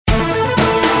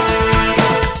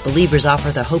Believers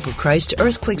offer the hope of Christ to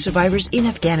earthquake survivors in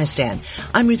Afghanistan.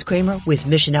 I'm Ruth Kramer with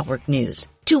Mission Network News.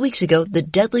 2 weeks ago, the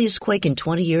deadliest quake in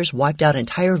 20 years wiped out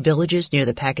entire villages near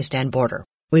the Pakistan border.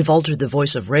 We've altered the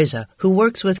voice of Reza, who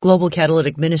works with Global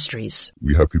Catalytic Ministries.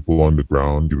 We have people on the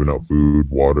ground giving out food,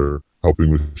 water,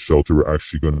 helping with shelter. We're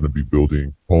actually going to be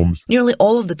building homes. Nearly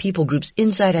all of the people groups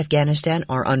inside Afghanistan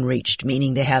are unreached,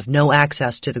 meaning they have no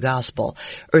access to the gospel.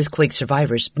 Earthquake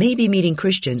survivors may be meeting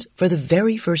Christians for the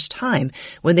very first time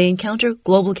when they encounter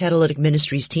Global Catalytic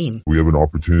Ministries team. We have an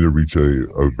opportunity to reach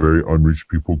a very unreached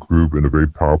people group in a very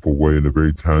powerful way, in a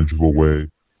very tangible way,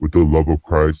 with the love of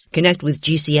Christ. Connect with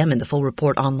GCM and the full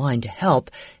report online to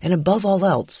help, and above all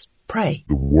else, pray.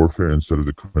 The warfare inside of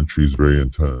the country is very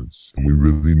intense, and we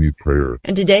really need prayer.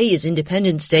 And today is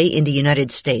Independence Day in the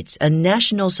United States, a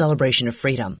national celebration of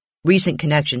freedom. Recent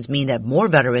connections mean that more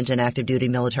veterans and active duty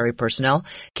military personnel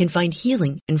can find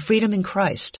healing and freedom in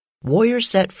Christ. Warriors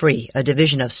Set Free, a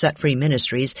division of Set Free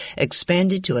Ministries,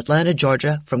 expanded to Atlanta,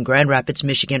 Georgia from Grand Rapids,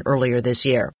 Michigan earlier this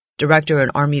year. Director and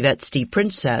Army vet Steve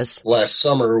Prince says, last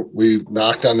summer, we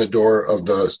knocked on the door of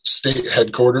the state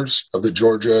headquarters of the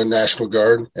Georgia National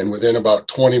Guard, and within about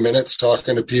 20 minutes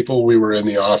talking to people, we were in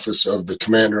the office of the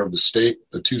commander of the state,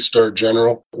 the two-star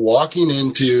general. Walking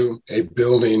into a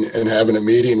building and having a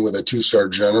meeting with a two-star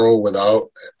general without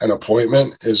an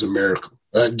appointment is a miracle.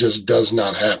 That just does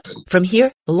not happen. From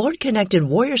here, the Lord connected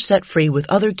Warriors Set Free with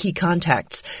other key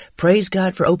contacts. Praise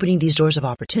God for opening these doors of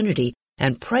opportunity,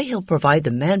 and pray He'll provide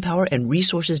the manpower and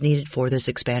resources needed for this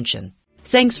expansion.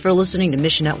 Thanks for listening to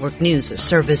Mission Network News, a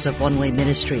service of One Way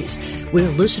Ministries. We're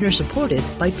listener-supported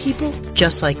by people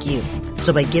just like you.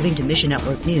 So by giving to Mission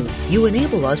Network News, you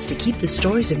enable us to keep the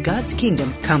stories of God's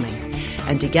kingdom coming.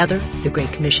 And together, the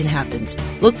Great Commission happens.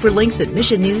 Look for links at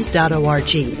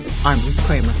missionnews.org. I'm Ruth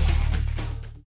Kramer.